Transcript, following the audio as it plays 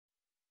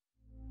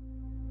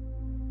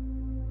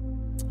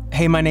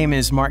Hey, my name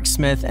is Mark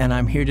Smith, and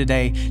I'm here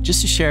today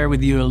just to share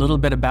with you a little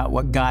bit about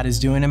what God is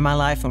doing in my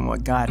life and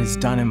what God has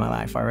done in my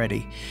life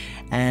already.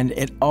 And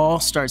it all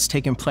starts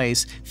taking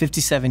place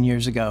 57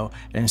 years ago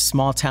in a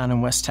small town in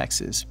West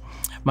Texas.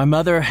 My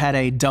mother had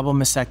a double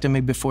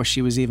mastectomy before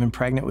she was even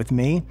pregnant with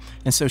me,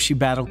 and so she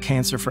battled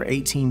cancer for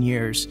 18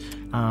 years.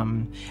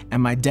 And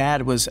my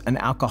dad was an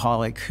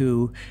alcoholic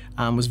who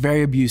was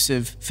very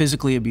abusive,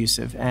 physically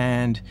abusive,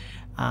 and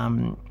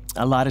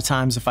a lot of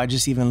times, if I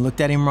just even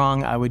looked at him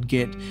wrong, I would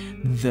get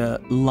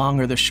the long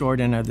or the short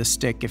end of the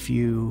stick,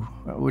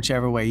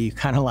 whichever way you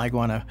kind of like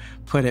want to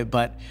put it.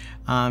 But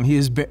he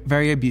was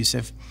very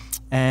abusive.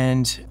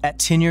 And at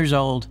 10 years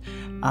old,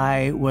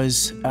 I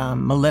was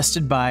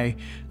molested by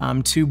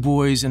two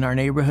boys in our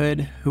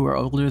neighborhood who were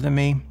older than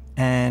me.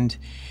 And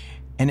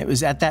it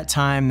was at that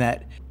time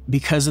that,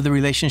 because of the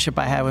relationship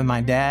I had with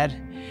my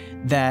dad,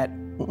 that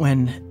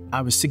when I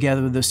was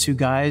together with those two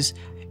guys,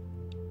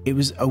 it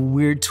was a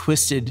weird,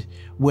 twisted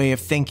way of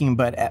thinking,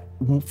 but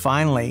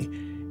finally,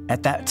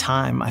 at that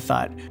time, I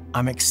thought,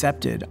 I'm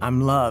accepted,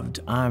 I'm loved,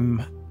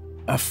 I'm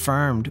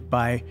affirmed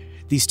by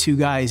these two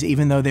guys.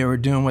 Even though they were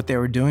doing what they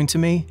were doing to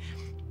me,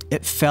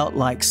 it felt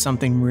like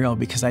something real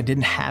because I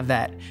didn't have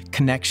that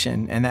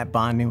connection and that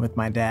bonding with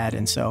my dad.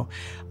 And so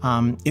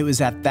it was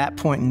at that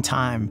point in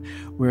time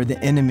where the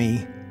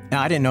enemy,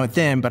 now I didn't know it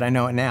then, but I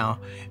know it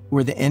now,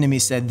 where the enemy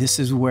said, this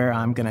is where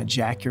I'm gonna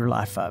jack your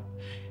life up.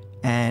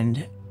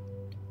 And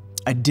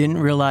I didn't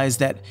realize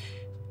that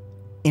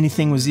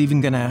anything was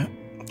even gonna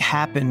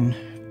happen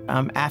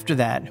after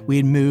that. We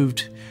had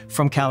moved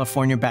from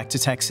California back to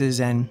Texas,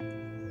 and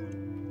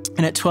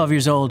at 12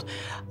 years old,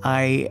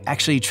 I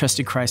actually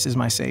trusted Christ as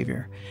my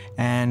Savior.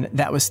 And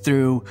that was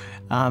through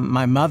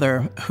my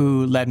mother,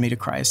 who led me to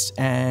Christ.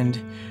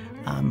 And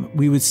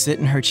we would sit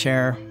in her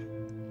chair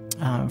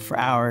for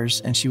hours,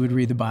 and she would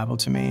read the Bible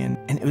to me.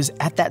 And it was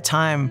at that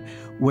time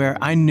where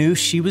I knew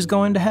she was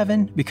going to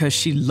heaven because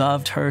she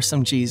loved her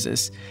some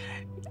Jesus.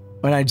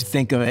 When I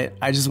think of it,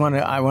 I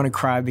want to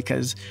cry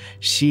because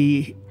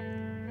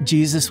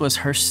Jesus was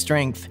her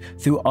strength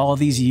through all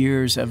these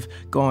years of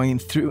going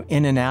through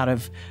in and out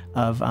of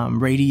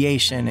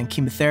radiation and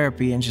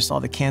chemotherapy and just all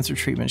the cancer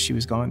treatment she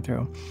was going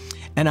through.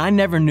 And I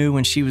never knew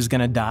when she was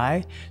going to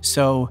die.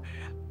 So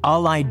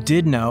all I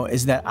did know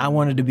is that I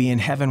wanted to be in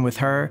heaven with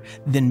her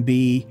than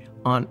be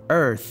on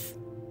earth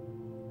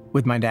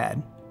with my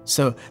dad.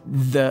 So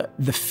the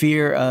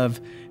fear of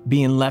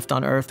being left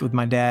on earth with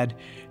my dad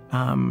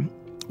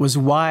was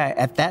why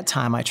at that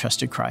time I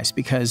trusted Christ,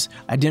 because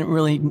I didn't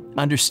really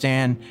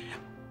understand.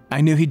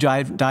 I knew he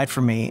died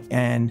for me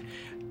and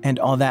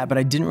all that, but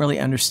I didn't really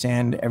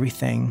understand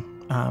everything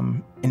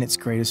in its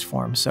greatest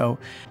form. So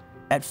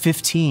at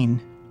 15,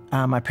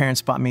 my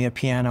parents bought me a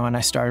piano and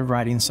I started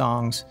writing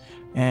songs,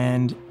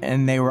 and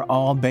they were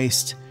all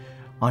based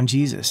on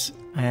Jesus.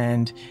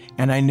 And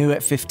I knew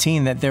at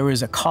 15 that there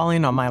was a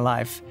calling on my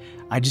life.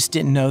 I just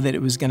didn't know that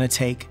it was gonna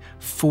take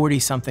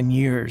 40-something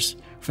years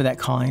for that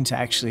calling to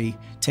actually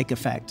take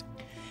effect.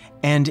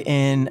 And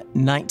in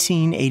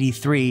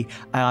 1983,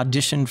 I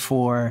auditioned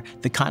for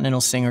the Continental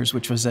Singers,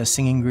 which was a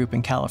singing group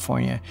in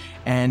California.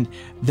 And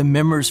the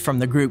members from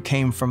the group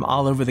came from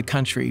all over the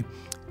country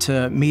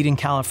to meet in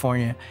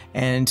California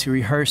and to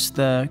rehearse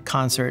the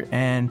concert.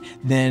 And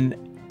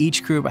then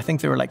each group, I think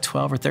there were like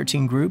 12 or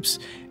 13 groups,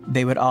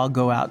 they would all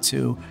go out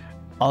to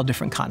all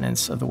different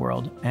continents of the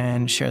world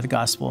and share the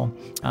gospel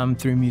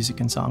through music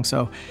and song.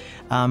 So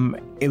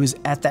it was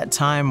at that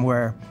time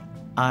where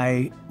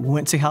I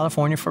went to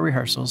California for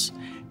rehearsals,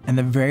 and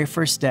the very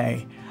first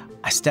day,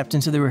 I stepped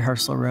into the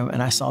rehearsal room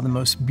and I saw the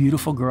most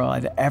beautiful girl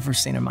I'd ever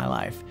seen in my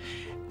life.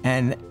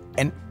 And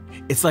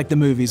it's like the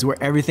movies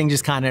where everything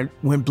just kind of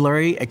went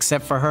blurry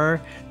except for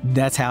her.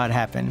 That's how it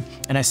happened.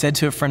 And I said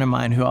to a friend of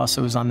mine who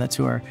also was on the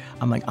tour,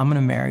 I'm like, I'm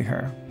gonna marry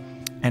her.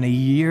 And a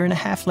year and a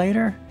half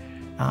later,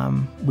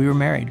 we were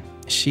married.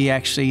 She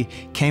actually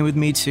came with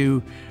me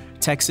to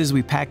Texas.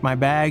 We packed my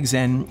bags,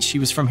 and she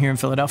was from here in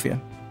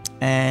Philadelphia.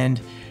 And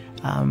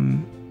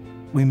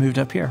we moved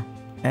up here.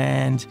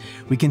 And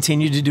we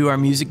continued to do our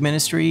music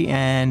ministry,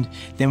 and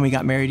then we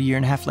got married a year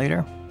and a half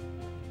later.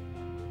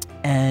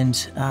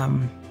 And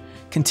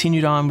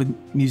continued on with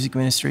music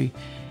ministry.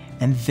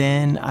 And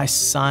then I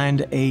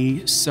signed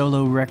a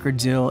solo record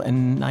deal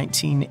in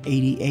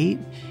 1988.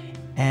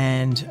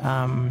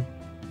 And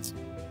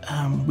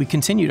we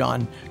continued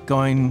on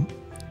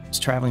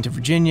traveling to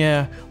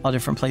Virginia, all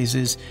different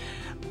places.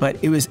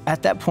 But it was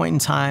at that point in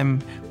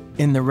time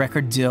in the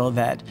record deal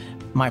that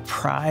my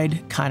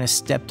pride kind of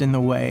stepped in the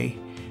way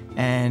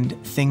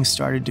and things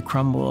started to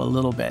crumble a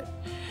little bit.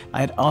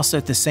 I had also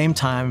at the same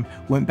time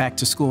went back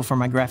to school for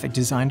my graphic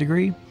design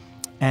degree,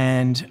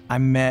 and I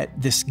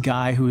met this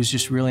guy who was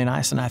just really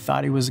nice, and I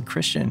thought he was a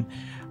Christian.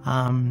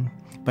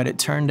 But it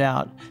turned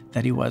out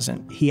that he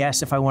wasn't. He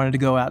asked if I wanted to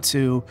go out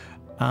to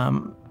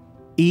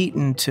eat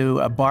into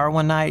a bar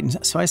one night.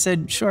 And so I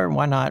said, sure,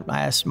 why not?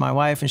 I asked my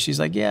wife, and she's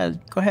like, yeah,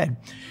 go ahead.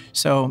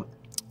 So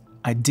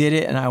I did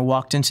it, and I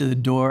walked into the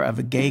door of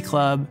a gay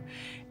club,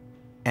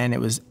 and it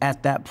was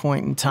at that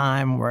point in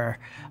time where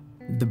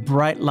the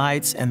bright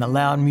lights and the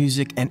loud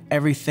music and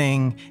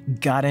everything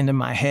got into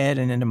my head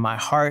and into my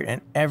heart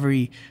and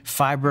every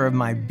fiber of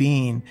my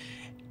being.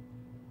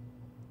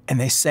 And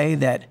they say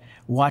that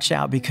watch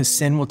out because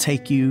sin will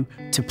take you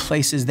to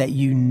places that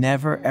you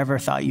never, ever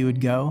thought you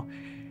would go.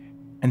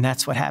 And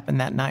that's what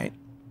happened that night.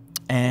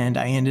 And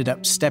I ended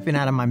up stepping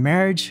out of my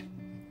marriage,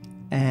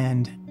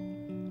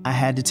 and I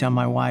had to tell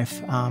my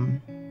wife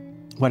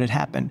what had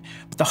happened.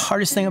 But the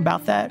hardest thing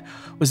about that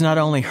was not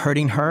only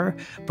hurting her,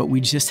 but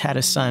we just had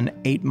a son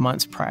 8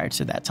 months prior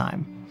to that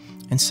time.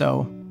 And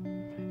so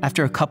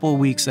after a couple of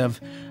weeks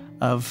of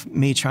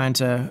me trying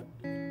to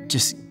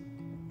just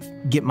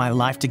get my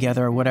life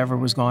together or whatever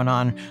was going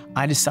on,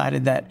 I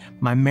decided that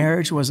my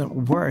marriage wasn't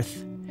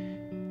worth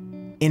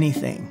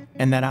anything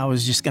and that I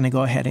was just going to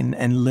go ahead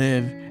and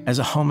live as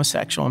a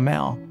homosexual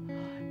male.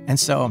 And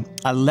so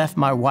I left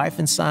my wife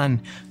and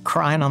son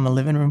crying on the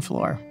living room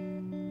floor.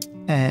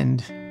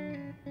 And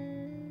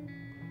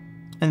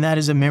that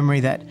is a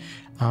memory that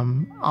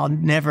I'll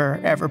never,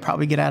 ever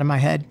probably get out of my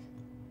head.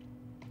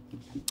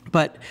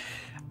 But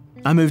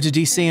I moved to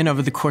DC, and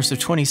over the course of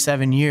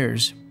 27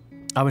 years,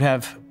 I would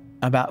have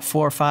about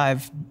 4 or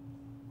 5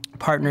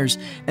 partners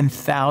and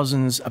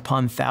thousands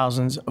upon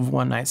thousands of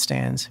one-night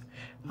stands.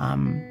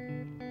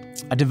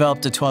 I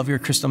developed a 12-year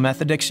crystal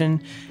meth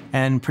addiction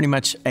and pretty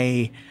much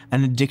an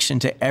addiction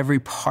to every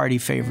party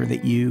favor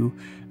that you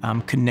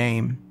could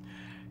name.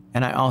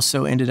 And I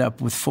also ended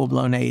up with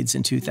full-blown AIDS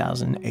in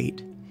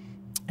 2008.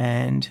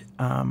 And,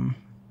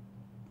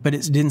 but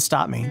it didn't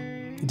stop me.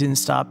 It didn't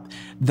stop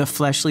the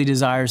fleshly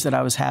desires that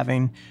I was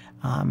having.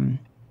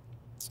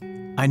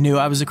 I knew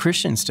I was a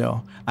Christian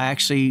still. I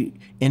actually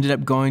ended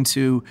up going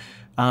to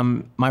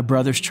my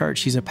brother's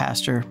church. He's a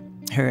pastor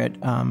here at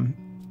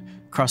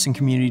Crossing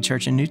Community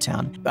Church in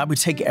Newtown. I would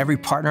take every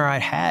partner I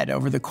had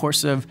over the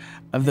course of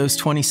those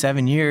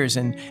 27 years,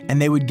 and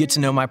they would get to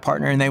know my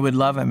partner and they would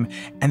love him.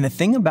 And the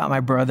thing about my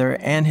brother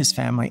and his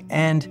family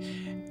and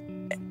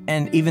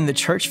even the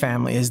church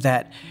family is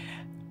that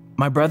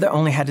my brother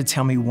only had to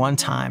tell me one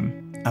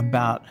time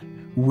about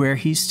where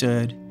he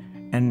stood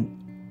and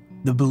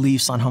the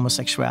beliefs on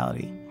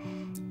homosexuality.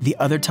 The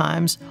other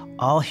times,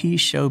 all he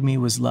showed me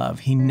was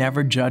love. He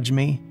never judged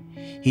me.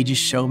 He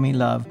just showed me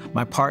love.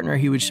 My partner,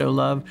 he would show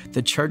love.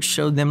 The church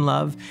showed them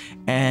love.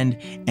 And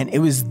it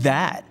was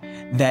that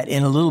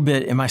in a little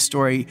bit in my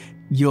story,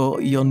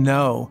 you'll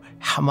know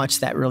how much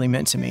that really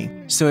meant to me.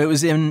 So it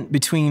was in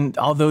between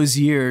all those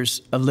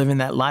years of living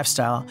that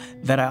lifestyle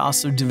that I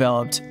also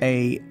developed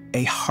a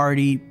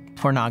hardy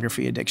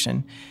pornography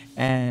addiction.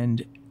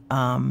 And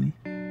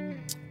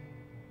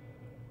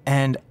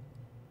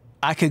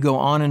I could go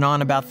on and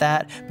on about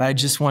that, but I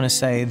just want to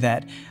say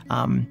that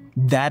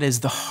that is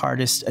the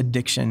hardest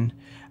addiction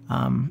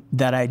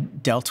that I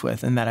dealt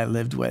with and that I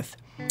lived with.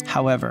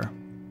 However,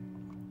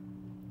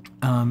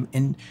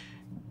 in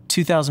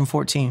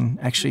 2014,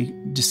 actually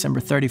December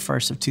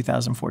 31st of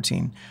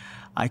 2014,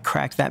 I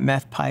cracked that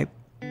meth pipe,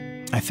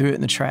 I threw it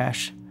in the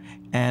trash,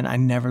 and I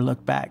never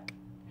looked back.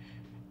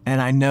 And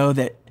I know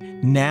that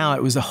now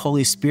it was the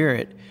Holy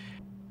Spirit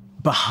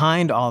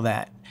behind all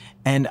that.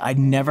 And I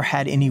never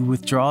had any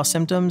withdrawal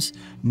symptoms,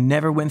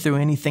 never went through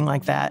anything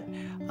like that.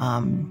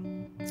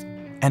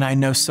 And I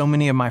know so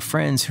many of my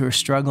friends who are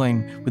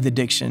struggling with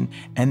addiction,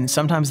 and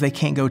sometimes they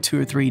can't go 2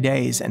 or 3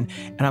 days. And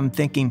I'm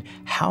thinking,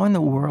 how in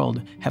the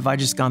world have I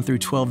just gone through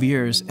 12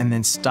 years and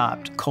then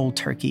stopped cold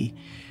turkey?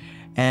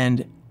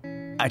 And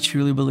I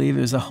truly believe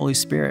it was the Holy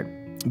Spirit,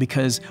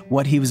 because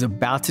what he was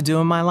about to do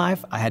in my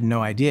life, I had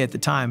no idea at the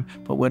time,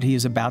 but what he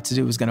was about to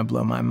do was going to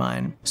blow my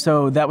mind.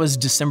 So that was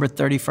December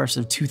 31st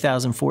of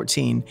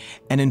 2014.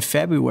 And in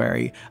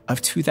February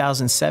of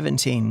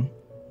 2017,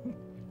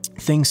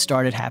 things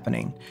started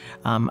happening.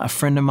 A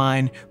friend of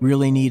mine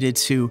really needed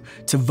to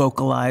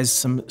vocalize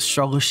some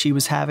struggles she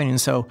was having. And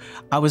so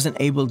I wasn't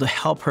able to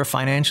help her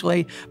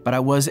financially, but I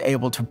was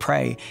able to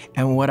pray.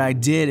 And what I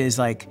did is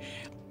I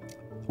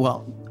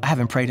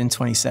haven't prayed in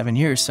 27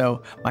 years,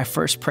 so my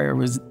first prayer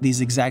was these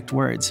exact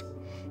words.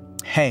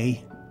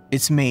 Hey,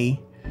 it's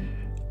me.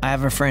 I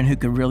have a friend who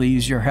could really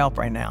use your help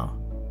right now.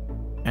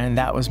 And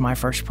that was my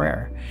first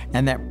prayer.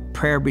 And that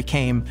prayer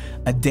became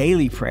a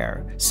daily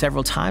prayer,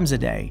 several times a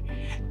day.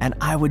 And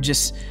I would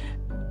just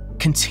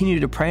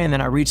continue to pray. And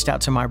then I reached out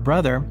to my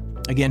brother,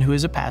 again, who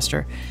is a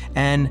pastor,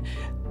 and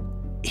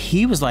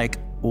he was like,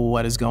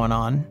 what is going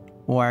on?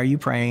 Why are you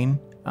praying?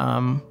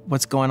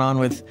 What's going on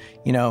with,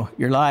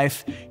 your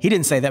life? He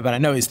didn't say that, but I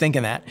know he's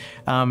thinking that.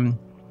 And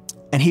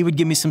he would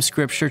give me some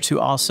scripture to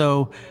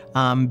also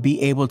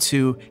be able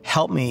to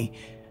help me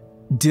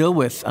deal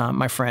with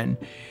my friend.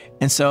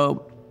 And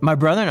so my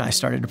brother and I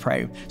started to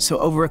pray. So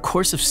over a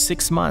course of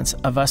 6 months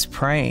of us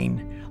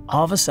praying,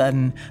 all of a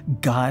sudden,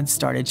 God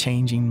started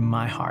changing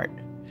my heart.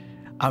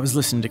 I was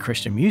listening to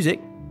Christian music,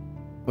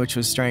 which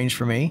was strange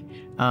for me,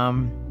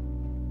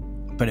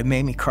 but it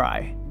made me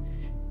cry.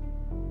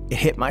 It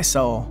hit my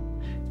soul,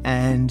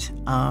 and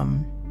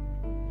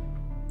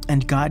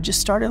God just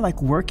started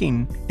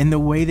working in the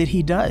way that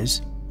he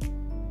does.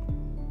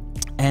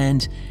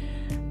 And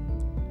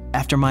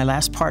After my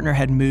last partner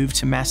had moved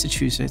to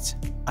Massachusetts,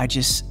 I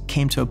just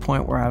came to a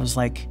point where I was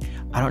like,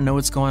 I don't know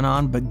what's going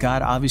on, but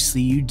God,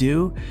 obviously you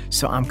do.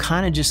 So I'm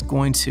kind of just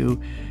going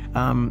to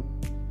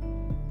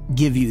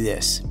give you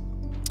this.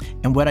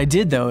 And what I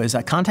did though, is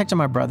I contacted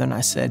my brother and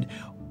I said,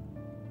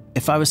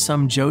 if I was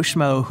some Joe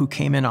Schmo who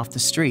came in off the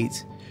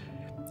street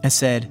and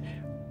said,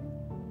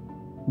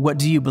 what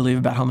do you believe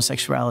about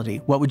homosexuality?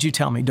 What would you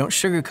tell me? Don't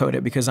sugarcoat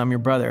it because I'm your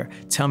brother.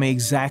 Tell me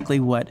exactly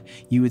what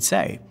you would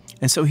say.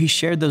 And so he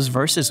shared those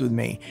verses with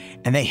me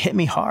and they hit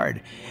me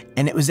hard.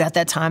 And it was at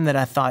that time that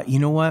I thought, you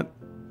know what?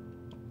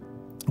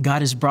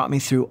 God has brought me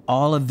through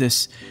all of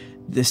this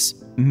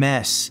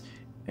mess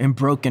and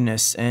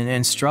brokenness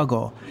and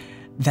struggle,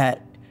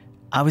 that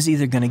I was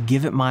either going to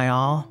give it my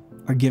all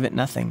or give it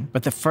nothing.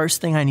 But the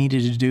first thing I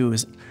needed to do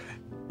was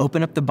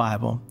open up the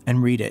Bible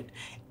and read it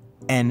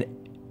and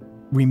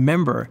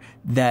remember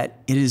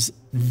that it is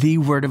the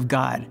Word of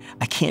God.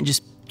 I can't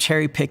just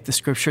cherry pick the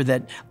scripture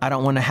that I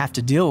don't want to have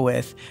to deal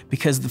with,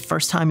 because the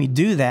first time you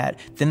do that,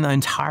 then the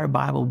entire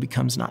Bible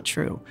becomes not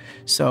true.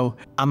 So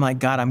I'm like,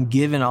 God, I'm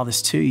giving all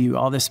this to you,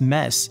 all this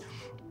mess.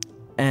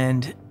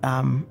 And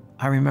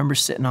I remember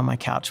sitting on my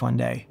couch one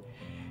day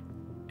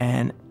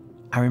and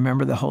I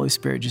remember the Holy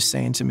Spirit just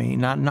saying to me,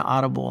 not in an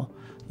audible,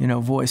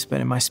 voice,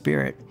 but in my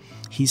spirit,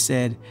 he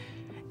said,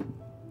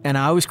 and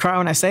I always cry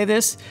when I say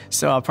this,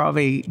 so I'll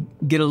probably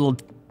get a little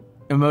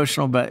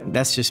emotional, but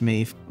that's just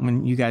me.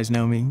 When you guys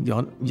know me,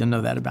 you'll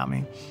know that about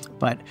me.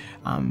 But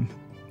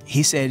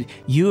he said,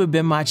 you have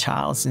been my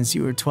child since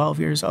you were 12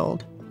 years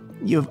old.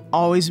 You have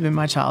always been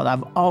my child.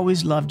 I've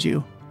always loved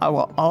you. I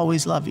will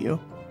always love you.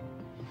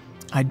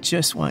 I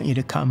just want you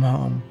to come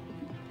home.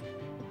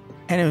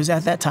 And it was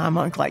at that time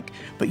I'm like,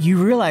 but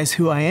you realize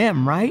who I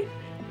am, right?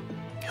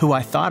 Who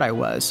I thought I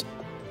was.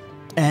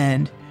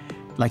 And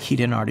like he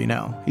didn't already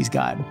know. He's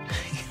God.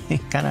 He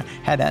kind of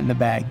had that in the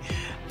bag.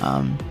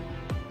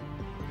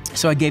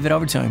 So I gave it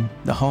over to him,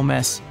 the whole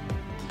mess,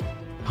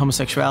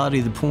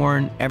 homosexuality, the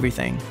porn,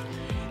 everything.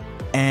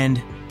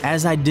 And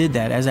as I did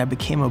that, as I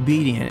became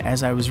obedient,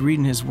 as I was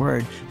reading his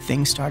word,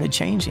 things started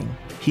changing.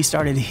 He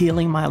started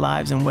healing my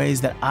lives in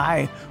ways that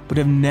I would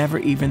have never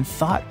even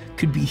thought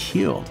could be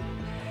healed.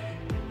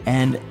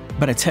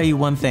 But I tell you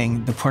one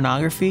thing, the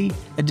pornography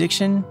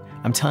addiction,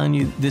 I'm telling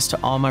you this to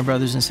all my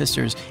brothers and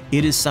sisters,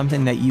 it is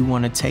something that you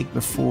want to take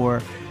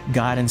before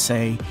God and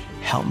say,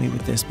 help me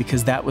with this,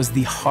 because that was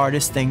the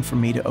hardest thing for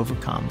me to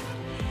overcome.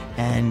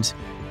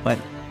 But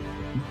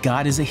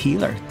God is a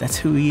healer. That's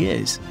who he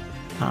is.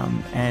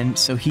 And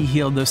so he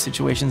healed those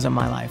situations in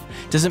my life.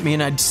 Doesn't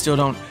mean I still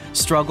don't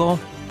struggle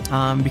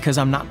because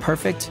I'm not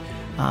perfect.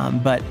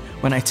 But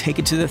when I take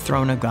it to the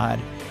throne of God,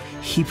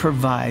 he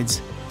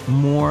provides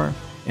more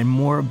and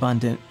more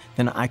abundant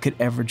than I could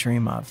ever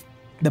dream of.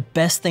 The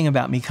best thing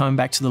about me coming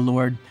back to the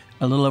Lord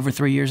a little over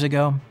 3 years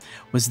ago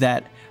was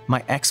that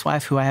my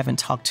ex-wife, who I haven't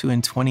talked to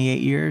in 28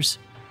 years,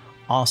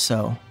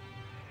 also,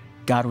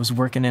 God was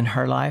working in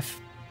her life,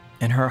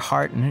 in her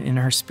heart, and in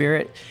her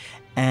spirit.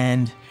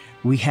 And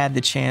we had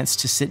the chance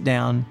to sit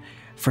down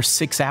for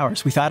 6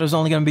 hours. We thought it was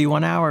only going to be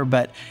 1 hour,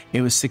 but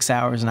it was 6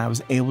 hours. And I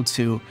was able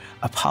to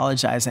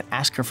apologize and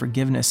ask her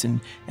forgiveness.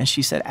 And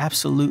she said,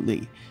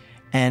 absolutely.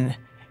 And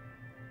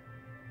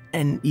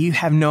you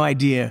have no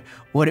idea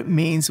what it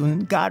means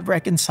when God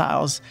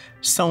reconciles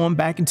someone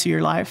back into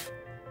your life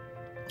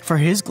for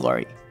his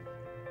glory.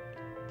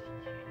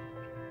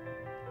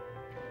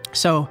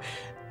 So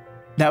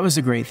that was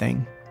a great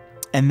thing.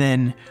 And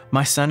then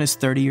my son is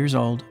 30 years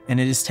old, and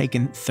it has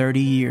taken 30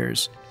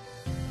 years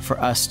for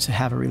us to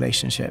have a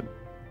relationship.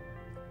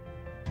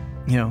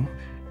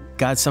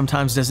 God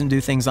sometimes doesn't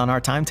do things on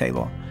our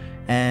timetable.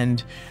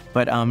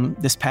 But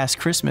this past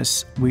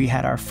Christmas, we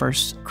had our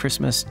first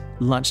Christmas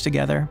lunch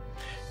together,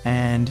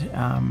 and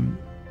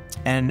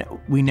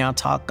we now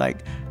talk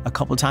like a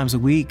couple times a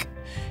week,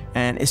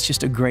 and it's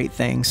just a great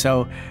thing.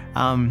 So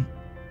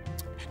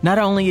not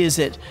only is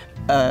it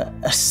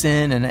a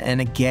sin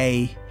and a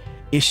gay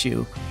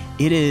issue,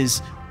 it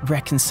is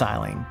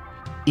reconciling.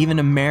 Even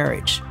a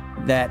marriage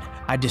that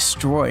I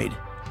destroyed,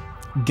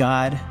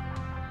 God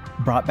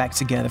brought back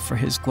together for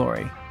his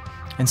glory.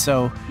 And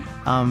so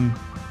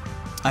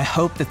I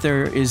hope that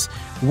there is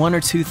one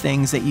or two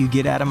things that you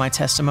get out of my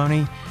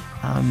testimony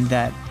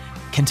that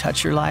can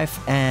touch your life.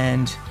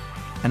 And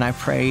I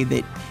pray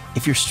that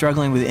if you're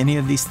struggling with any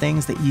of these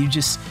things, that you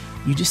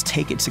just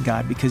take it to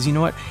God, because you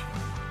know what?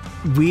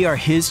 We are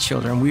his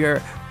children. We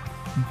are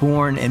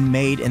born and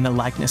made in the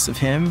likeness of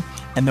him,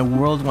 and the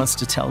world wants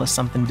to tell us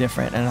something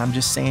different. And I'm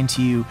just saying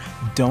to you,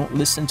 don't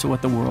listen to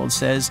what the world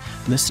says.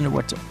 Listen to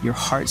what your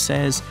heart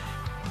says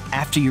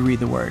after you read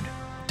the word.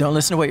 Don't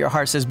listen to what your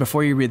heart says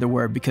before you read the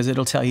word, because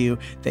it'll tell you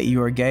that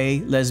you are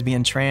gay,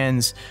 lesbian,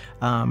 trans,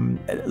 and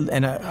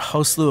a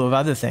whole slew of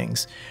other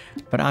things.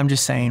 But I'm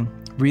just saying,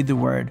 read the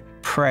word,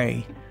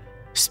 pray,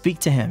 speak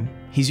to him.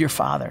 He's your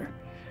father,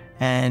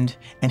 and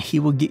he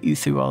will get you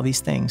through all these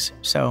things.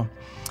 So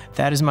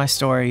that is my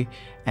story.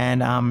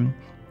 And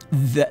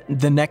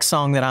the next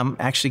song that I'm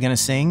actually going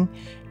to sing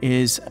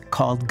is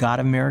called God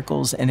of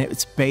Miracles, and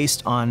it's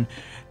based on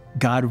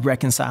God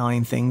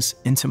reconciling things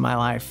into my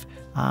life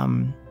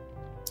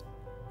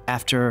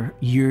after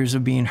years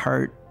of being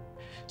hurt.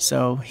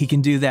 So he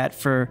can do that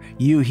for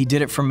you. He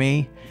did it for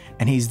me,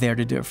 and he's there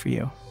to do it for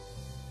you.